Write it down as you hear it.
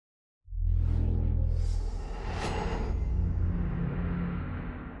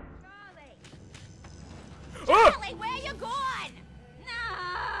Charlie, where you going?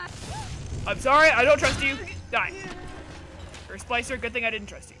 Nah. I'm sorry, I don't trust you. Die. You're a splicer, good thing I didn't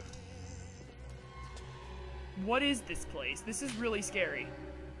trust you. What is this place? This is really scary.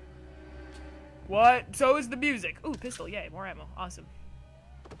 What? So is the music. Ooh, pistol, yay, more ammo. Awesome.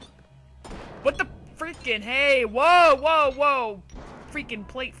 What the freaking, hey, whoa, whoa, whoa. Freaking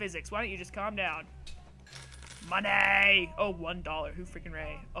plate physics, why don't you just calm down? Money! Oh, $1, who freaking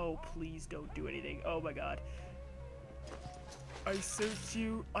Ray? Oh, please don't do anything, oh my god. I search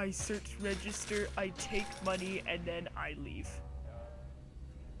you, I search register, I take money, and then I leave.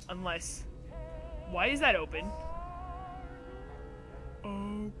 Unless, why is that open?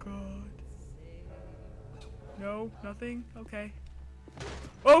 Oh god. No, nothing? Okay.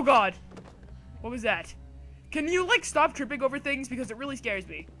 Oh god! What was that? Can you, like, stop tripping over things? Because it really scares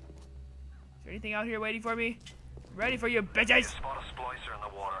me. Is there anything out here waiting for me? Ready for you, bitches! Spot a splicer in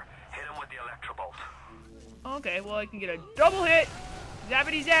the water. Hit him with the electrobolt. Okay, well, I can get a double hit.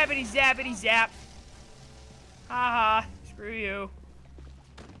 Zappity, zappity, zappity, zap. Haha, screw you.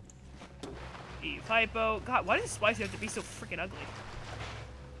 Eve hypo. God, why does Splicer have to be so freaking ugly?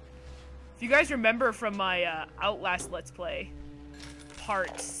 If you guys remember from my Outlast Let's Play,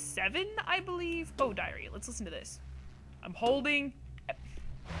 part 7, I believe. Oh, diary. Let's listen to this. I'm holding.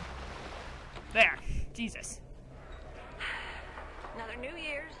 There. Jesus. Another New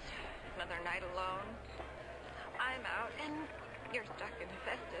Year's, another night alone. I'm out and you're stuck in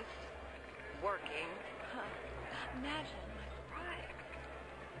Festus, working. Huh. Imagine my surprise.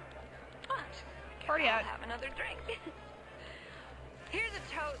 But Party I'll out. have another drink. Here's a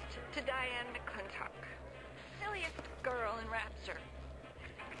toast to Diane McClintock, silliest girl in Rapture.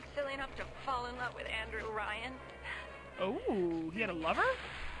 Silly enough to fall in love with Andrew Ryan. Oh, he had a lover?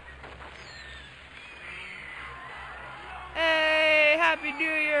 Hey, Happy New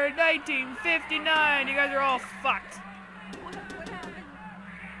Year 1959! You guys are all fucked. What happened?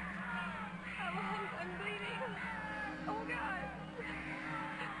 I'm bleeding. Oh god.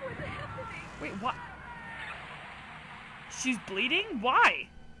 What's happening? Wait, what? She's bleeding? Why?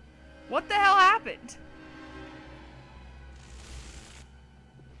 What the hell happened?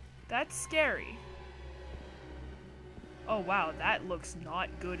 That's scary. Oh wow, that looks not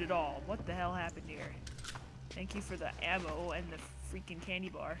good at all. What the hell happened here? Thank you for the ammo and the freaking candy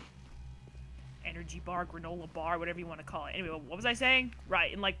bar. Energy bar, granola bar, whatever you want to call it. Anyway, what was I saying?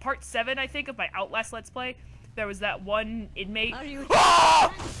 Right, in like part 7, I think, of my Outlast Let's Play, there was that one inmate.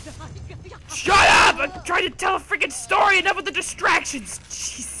 Oh! Shut up! I'm trying to tell a freaking story! Enough with the distractions!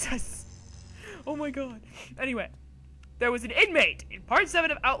 Jesus. Oh my god. Anyway, there was an inmate in part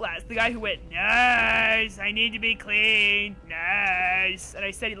 7 of Outlast, the guy who went, "Nice, I need to be clean, nice." And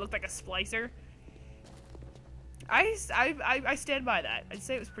I said he looked like a splicer. I stand by that. I'd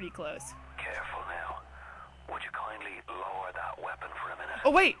say it was pretty close. Careful now. Would you kindly lower that weapon for a minute?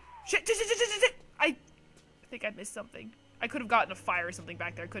 Oh wait! Shit! I think I missed something. I could have gotten a fire or something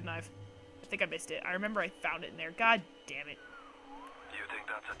back there, couldn't I? I think I missed it. I remember I found it in there. God damn it. You think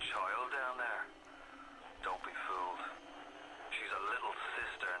that's a child down there? Don't be fooled. She's a little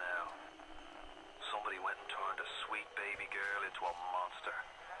sister now. Somebody went and turned a sweet baby girl into a monster.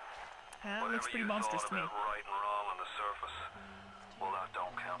 That looks pretty monstrous to me. About right and wrong on the surface, well, that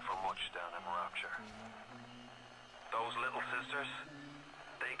don't count for much down in Rapture. Those little sisters,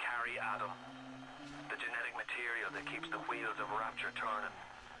 they carry Adam, the genetic material that keeps the wheels of Rapture turning.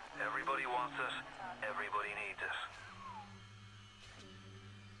 Everybody wants it, everybody needs it.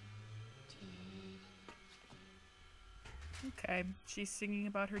 Okay, she's singing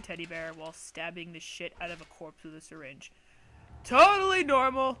about her teddy bear while stabbing the shit out of a corpse with a syringe. Totally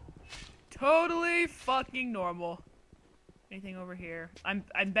normal. Totally fucking normal. Anything over here? I'm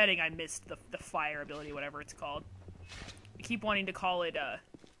betting I missed the fire ability, whatever it's called. I keep wanting to call it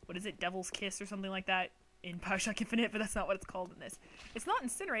what is it, Devil's Kiss or something like that in BioShock Infinite, but that's not what it's called in this. It's not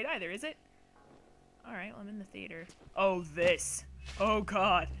Incinerate either, is it? Alright, well I'm in the theater. Oh, this. Oh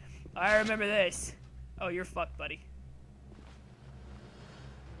god. I remember this. Oh, you're fucked, buddy.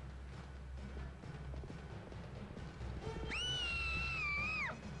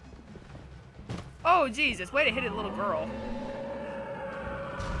 Oh, Jesus. Way to hit a little girl.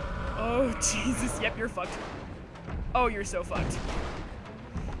 Oh, Jesus. Yep, you're fucked. Oh, you're so fucked.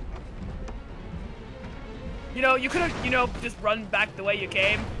 You know, you could have, you know, just run back the way you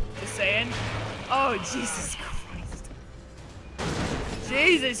came. Just saying. Oh, Jesus Christ.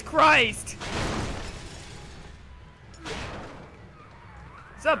 Jesus Christ.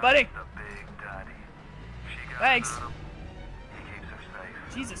 What's up, buddy? The big daddy. She got Thanks. Adam. He keeps her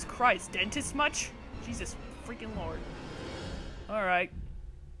safe. Jesus Christ, dentist much? Jesus freaking Lord. Alright.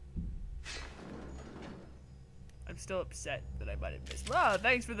 I'm still upset that I might have missed. Oh,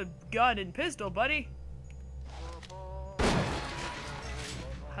 thanks for the gun and pistol, buddy.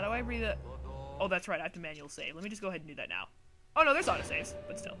 How do I read the... Oh, that's right. I have to manual save. Let me just go ahead and do that now. Oh, no, there's autosaves,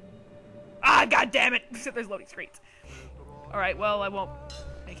 but still. Ah, god damn it! There's loading screens. Alright, well, I won't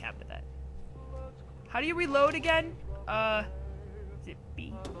make habit of that. How do you reload again? Is it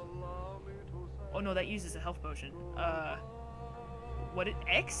B? Oh, no, that uses a health potion. What is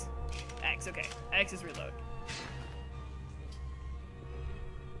X? X, okay. X is reload.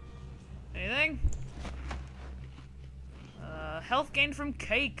 Anything? Health gained from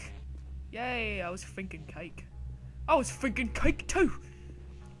cake. Yay, I was thinking cake. I was thinking cake too!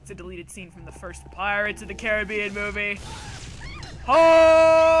 It's a deleted scene from the first Pirates of the Caribbean movie.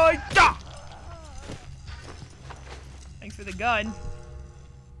 Hi-ya! Thanks for the gun.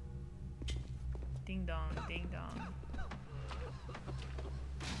 Ding dong, ding dong.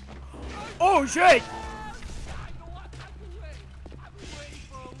 Oh shit!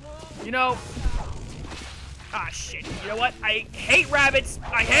 You know... Ah shit, you know what? I hate rabbits!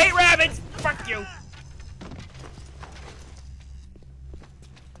 I hate rabbits! Fuck you!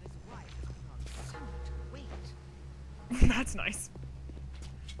 That's nice.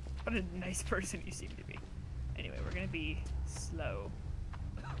 What a nice person you seem to be. Anyway, we're gonna be slow.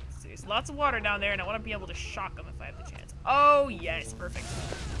 So there's lots of water down there, and I want to be able to shock them if I have the chance. Oh, yes, perfect.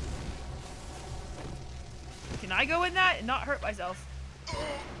 Can I go in that and not hurt myself?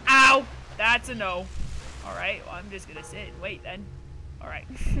 Ow! That's a no. Alright, well, I'm just gonna sit and wait then. Alright.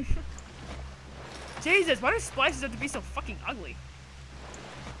 Jesus, why do splices have to be so fucking ugly?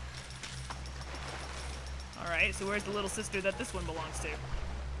 Alright, so where's the little sister that this one belongs to?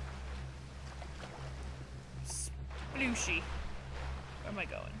 Splooshy. Where am I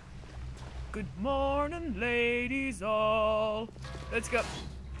going? Good morning, ladies all. Let's go.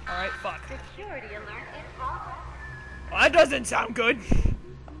 Alright, fuck. Security alert in progress. Well, that doesn't sound good.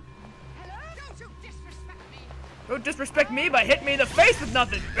 Hello? Don't you disrespect me! Don't disrespect me by hitting me in the face with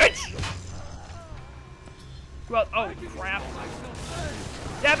nothing, bitch! Well, oh, crap.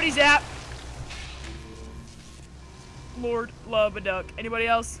 Zappity zap! Lord, love a duck. Anybody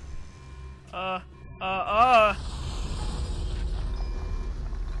else?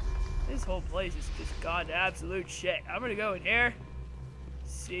 This whole place is just gone to absolute shit. I'm gonna go in here.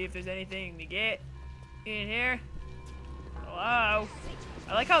 See if there's anything to get in here. Hello?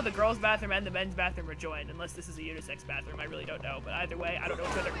 I like how the girls' bathroom and the men's bathroom are joined, unless this is a unisex bathroom. I really don't know, but either way, I don't know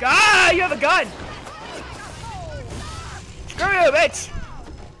which other. Ah! You have a gun! Screw you, bitch!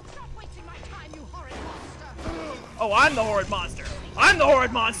 Stop wasting my time, you horrid monster! Oh, I'm the horrid monster. I'm the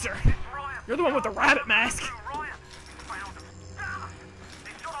horrid monster. You're the one with the rabbit mask. Ryan, found him. Damn it!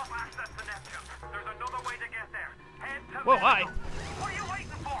 They shut off access to Neptune. There's another way to get there. Head to Whoa, hi. medical. What are you waiting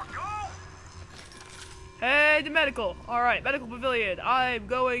for? Go! Hey, to medical. Alright, medical pavilion. I'm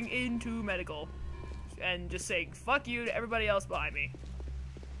going into medical. And just saying fuck you to everybody else behind me.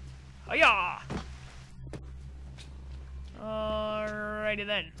 Hiya! Alrighty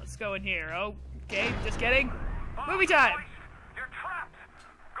then. Let's go in here. Okay, just kidding. Movie time! You're trapped.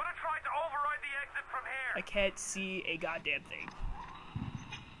 Gonna try to override the exit from here. I can't see a goddamn thing.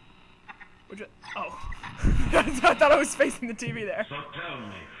 Which? Oh. I thought I was facing the TV there. So tell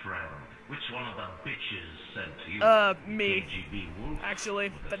me, friend, which one of the bitches sent you? Me. KGB Wolf?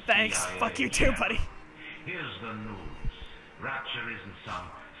 Actually, but thanks. CIA Fuck you too, buddy. Here's the news. Rapture isn't some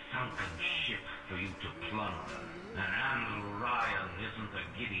sunken ship for you to plunder. And Andrew Ryan isn't a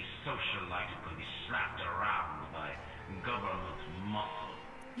giddy socialite who can be slapped around by government muscle.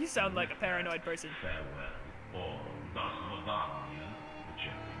 You sound like a paranoid person. Farewell, or das Vodania,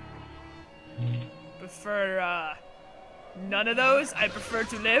 whichever. Prefer, none of those. I prefer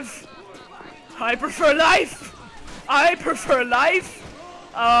to live. I prefer life. I prefer life.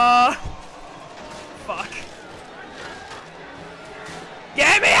 Fuck.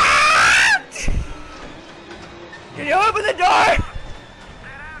 Get me out! Can you open the door?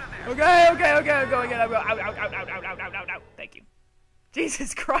 Okay, I'm going in. I'm going. Out. Thank you.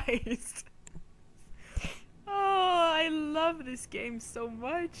 Jesus Christ. Oh, I love this game so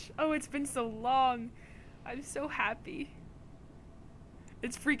much. Oh, it's been so long. I'm so happy.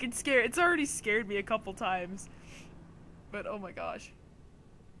 It's freaking scary. It's already scared me a couple times. But oh my gosh.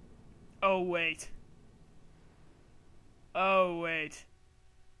 Oh, wait. Oh, wait.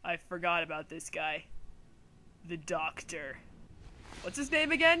 I forgot about this guy. The doctor. What's his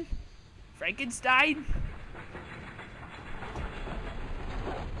name again? Frankenstein?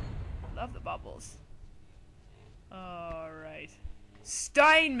 Love the bubbles. Alright.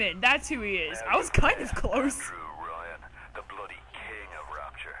 Steinman! That's who he is. I was kind of close. Andrew Ryan, the bloody king of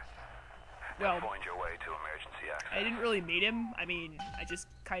Rapture. Well, Find your way to emergency access. I didn't really meet him. I mean, I just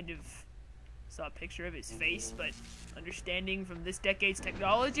kind of saw a picture of his face, but understanding from this decade's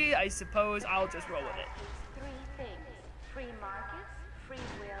technology, I suppose I'll just roll with it. Three things: free markets, free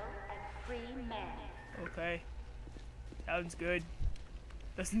will, and free men. Okay. Sounds good.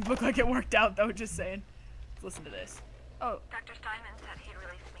 Doesn't look like it worked out though, just saying. Let's listen to this. Oh, Dr. Steinman said he'd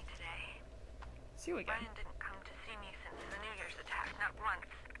release me today. see you again. Ryan didn't come to see me since the New Year's attack, not once.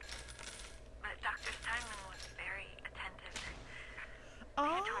 But Dr. Steinman was very attentive. He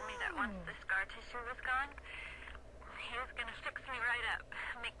told me that once the scar tissue was gone, he was gonna fix me right up,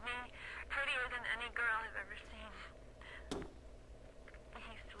 make me prettier than any girl I've ever seen.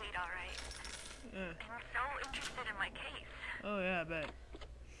 He's sweet, all right. Yeah. And so interested in my case. Oh yeah, I bet.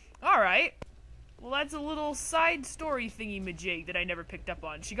 Alright. Well, that's a little side story thingy-majig that I never picked up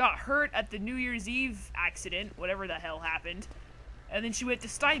on. She got hurt at the New Year's Eve accident, whatever the hell happened, and then she went to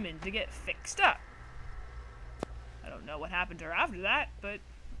Steinman to get fixed up. I don't know what happened to her after that, but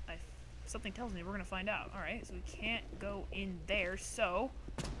something tells me we're gonna find out. Alright, so we can't go in there, so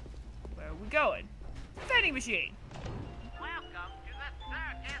where are we going? Vending machine! Welcome to the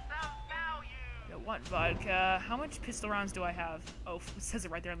circus of value. I want vodka. How much pistol rounds do I have? Oh, it says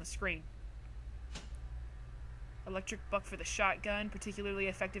it right there on the screen. Electric buck for the shotgun, particularly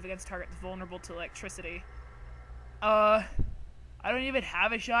effective against targets vulnerable to electricity. I don't even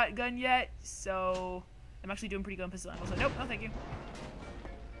have a shotgun yet, so I'm actually doing pretty good on pistol rounds. Nope, no thank you.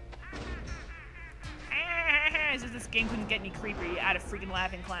 It's just this game couldn't get any creepy. Add a freaking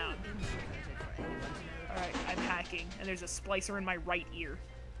laughing clown. Alright, I'm hacking, and there's a splicer in my right ear.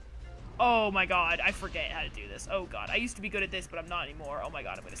 Oh my god, I forget how to do this. Oh god, I used to be good at this, but I'm not anymore. Oh my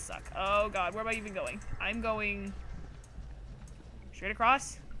god, I'm gonna suck. Oh god, where am I even going? I'm going straight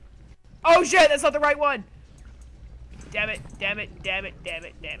across. Oh shit, that's not the right one! Damn it, damn it, damn it, damn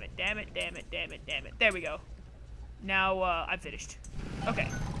it, damn it, damn it, damn it, damn it, damn it. There we go. Now, I'm finished. Okay.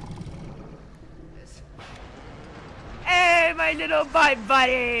 Hey, my little bite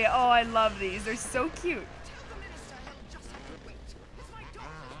buddy! Oh, I love these. They're so cute.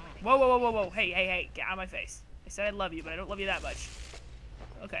 Whoa, whoa, whoa, whoa, whoa. Hey, hey, hey. Get out of my face. I said I love you, but I don't love you that much.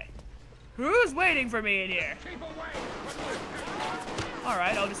 Okay. Who's waiting for me in here?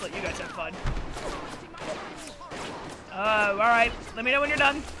 Alright, I'll just let you guys have fun. Alright. Let me know when you're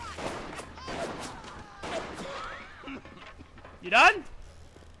done. You done?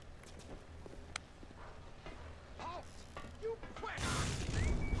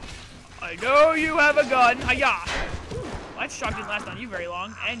 I know you have a gun. Hiya! Well, that shock didn't last on you very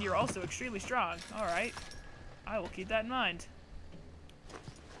long, and you're also extremely strong. Alright. I will keep that in mind.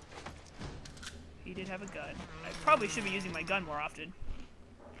 He did have a gun. I probably should be using my gun more often.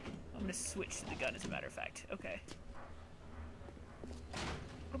 I'm gonna switch to the gun, as a matter of fact. Okay.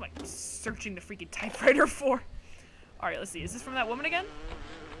 What am I searching the freaking typewriter for? Alright, let's see. Is this from that woman again?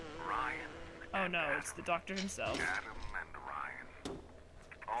 Ryan. Oh no, it's the doctor himself. Adam and Ryan.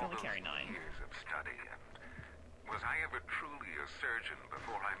 All only those carry 9. years of study, and was I ever truly a surgeon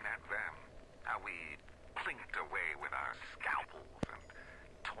before I met them? How we plinked away with our scalpels and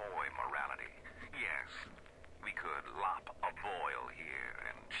toy morality. Yes, we could lop a boil here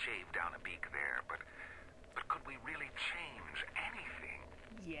and shave down a beak there, but could we really change anything?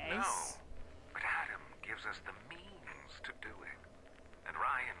 Yes. No. But Adam gives us the means to do it. And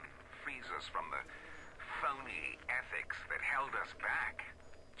Ryan frees us from the phony ethics that held us back.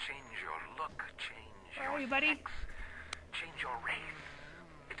 Change your look, change Where your are you, buddy? sex, change your race.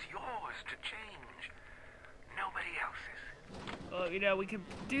 It's yours to change. Nobody else's. Well, you know, we could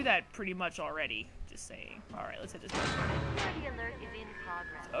do that pretty much already. Just saying. Alright, let's hit this button. Security alert is in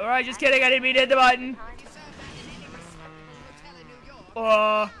progress. Alright, just kidding. I didn't mean to hit the button. If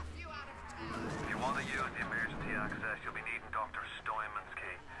you want to use the emergency access, you'll be needing Dr. Steinman's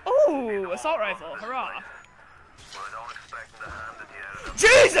key. Ooh, assault rifle. Hurrah. Well, I don't expect him to hand it yet.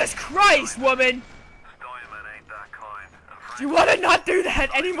 Jesus Christ, woman! Steinman ain't that kind. And Do you want to not do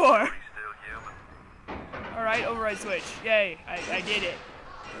that anymore? he's still human. Alright, override switch. Yay, I did it.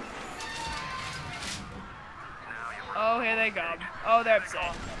 Oh, here they come. Oh, they're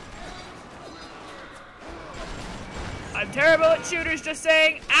upset. I'm terrible at shooters, just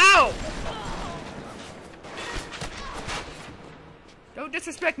saying. Ow! Don't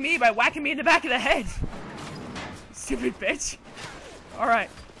disrespect me by whacking me in the back of the head. Stupid bitch. Alright.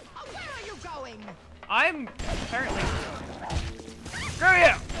 Where are you going? I'm apparently... Screw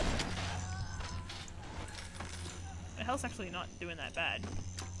you! My health's actually not doing that bad.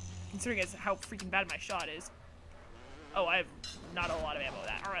 Considering it's how freaking bad my shot is. Oh, I have not a lot of ammo with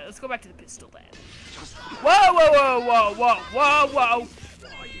that. Alright, let's go back to the pistol then. Whoa, whoa, whoa, whoa, whoa, whoa, whoa!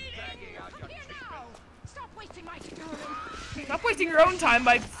 Here now! Stop wasting my Stop wasting your own time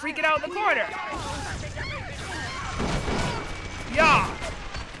by freaking out in the corner. Yeah.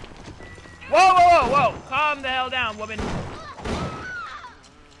 Whoa, whoa, whoa, whoa. Calm the hell down, woman.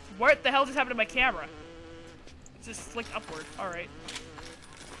 What the hell just happened to my camera? It just flicked upward. Alright.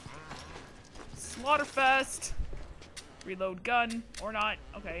 Slaughterfest. Reload gun. Or not.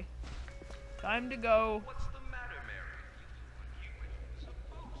 Okay. Time to go. What's the matter, Mary?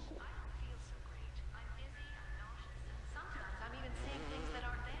 I'm even seeing things that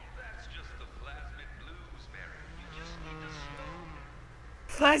aren't there. That's just the plasmid blues, Mary. You just need to slow.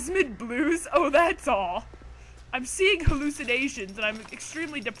 Plasmid blues? Oh, that's all. I'm seeing hallucinations and I'm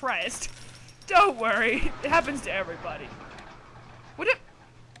extremely depressed. Don't worry. It happens to everybody. What if...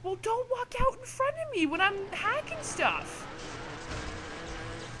 Well, don't walk out in front of me when I'm hacking stuff.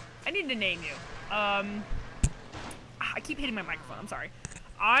 I need to name you. I keep hitting my microphone. I'm sorry.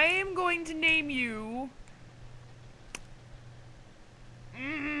 I am going to name you...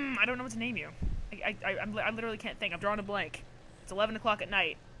 I don't know what to name you. I literally can't think. I'm drawing a blank. It's 11 o'clock at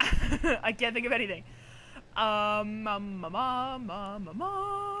night. I can't think of anything. It'll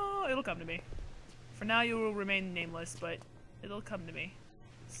come to me. For now, you will remain nameless, but it'll come to me.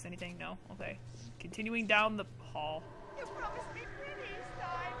 Is this anything? No? Okay. Continuing down the hall. You promised me pretty,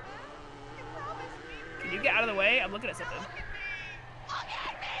 Simon. You promised me. Can you get out of the way? I'm looking at something. Look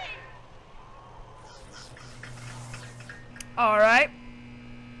at me. Alright.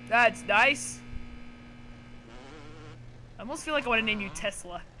 That's nice. I almost feel like I want to name you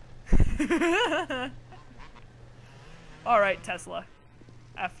Tesla. Alright, Tesla.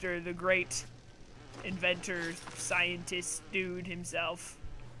 After the great inventor, scientist dude himself,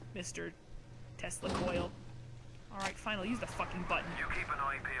 Mr. Tesla Coil. Alright, finally, use the fucking button. You keep an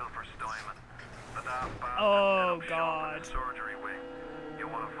eye peeled for Steinman. The daft bastard Oh, set up shop God. in the surgery wing. You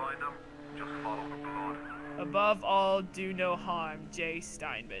want to find him? Just follow the blood. Above all, do no harm, J.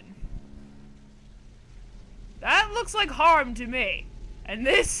 Steinman. That looks like harm to me. And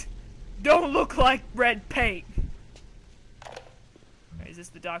this don't look like red paint. Is this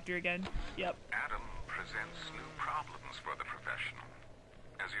the doctor again? Yep. Adam presents new problems for the professional.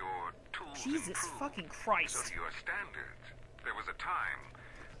 As your tools Jesus improve, fucking so Christ. do your standards. There was a time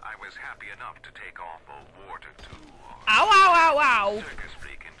I was happy enough to take off a wart or two. Ow, ow, ow, ow. Circus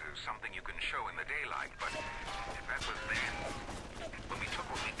freak into something you can show in the daylight, but if that was then, when we took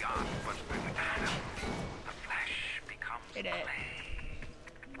what we got, but with Adam, the flesh becomes It is. clay.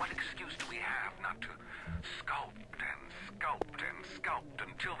 What excuse do we have not to sculpt and sculpt and sculpt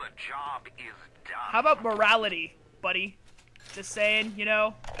until the job is done? How about morality, buddy? Just saying, you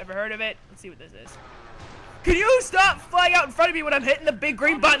know? Ever heard of it? Let's see what this is. Can you stop flying out in front of me when I'm hitting the big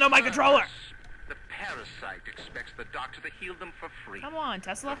green button on my controller? The parasite expects the doctor to heal them for free. Come on,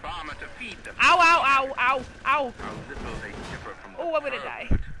 Tesla. The farmer to feed them. Ow, ow, ow, ow, ow. How little they differ from Oh, the I'm gonna die.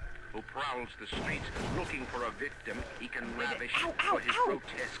 pervert who prowls the streets looking for a victim he can ravish Ow, ow, for his ow.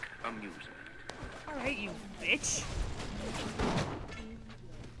 grotesque amusement. Alright, you bitch.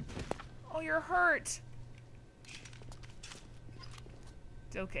 Oh, you're hurt.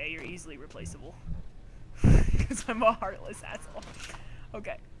 It's okay, you're easily replaceable. Because I'm a heartless asshole.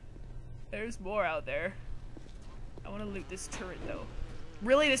 Okay. There's more out there. I want to loot this turret, though.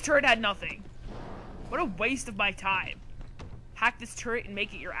 Really? This turret had nothing. What a waste of my time. Hack this turret and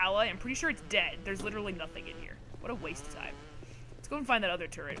make it your ally. I'm pretty sure it's dead. There's literally nothing in here. What a waste of time. Let's go and find that other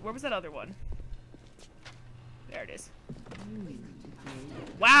turret. Where was that other one? There it is.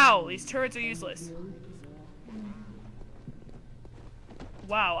 Wow, these turrets are useless.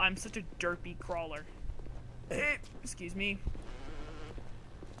 Wow, I'm such a derpy crawler. Excuse me.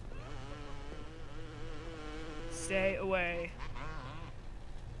 Stay away.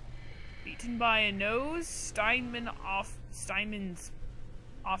 Beaten by a nose, Steinman's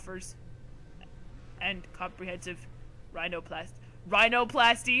offers and comprehensive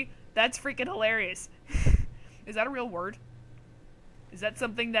rhinoplasty. That's freaking hilarious. Is that a real word? Is that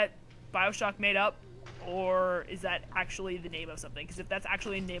something that BioShock made up? Or is that actually the name of something? Because if that's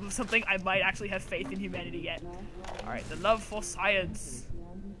actually the name of something, I might actually have faith in humanity yet. Alright, the love for science.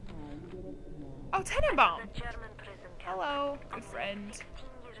 Oh, Tenenbaum! The German prison camp. Hello, good friend. 15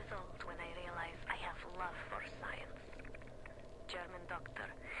 years old when I realized I have love for science. German doctor,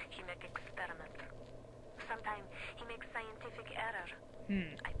 he make experiment. Sometimes he makes scientific error.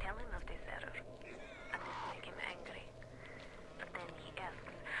 I tell him of this error, and this make him angry. But then he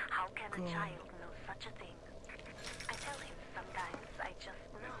asks, how can a child know such a thing? I tell him sometimes I just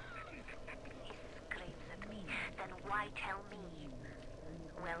know. He screams at me, then why tell me?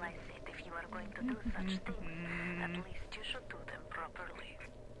 Well, I said, if you are going to do such things, at least you should do them properly.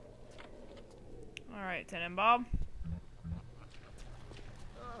 Alright, Tenenbaum.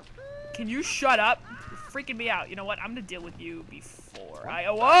 Can you shut up? You're freaking me out. You know what? I'm gonna deal with you before I.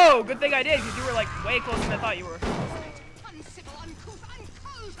 Oh, whoa! Good thing I did, because you were like way closer than I thought you were.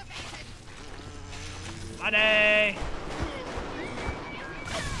 Money!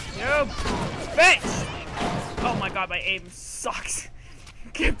 You bitch! Oh my god, my aim sucks.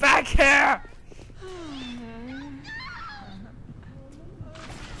 Get back here!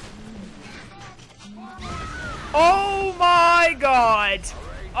 Oh my god!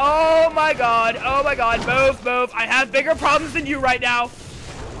 Oh my god! Oh my god! Move, move! I have bigger problems than you right now!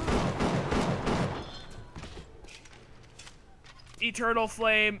 Eternal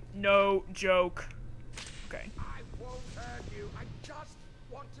flame, no joke. Okay. I won't hurt you. I just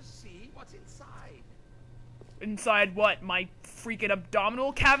want to see what's inside. Inside what? My freaking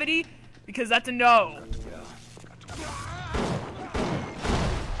abdominal cavity? Because that's a no.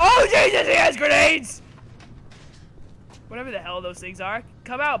 Oh Jesus, he has grenades! Whatever the hell those things are.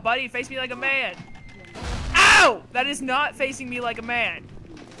 Come out, buddy. Face me like a man. Ow! That is not facing me like a man.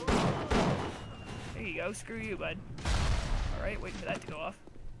 There you go. Screw you, bud. Alright, waiting for that to go off.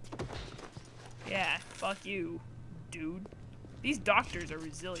 Yeah, fuck you, dude. These doctors are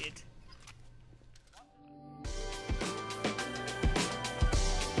resilient.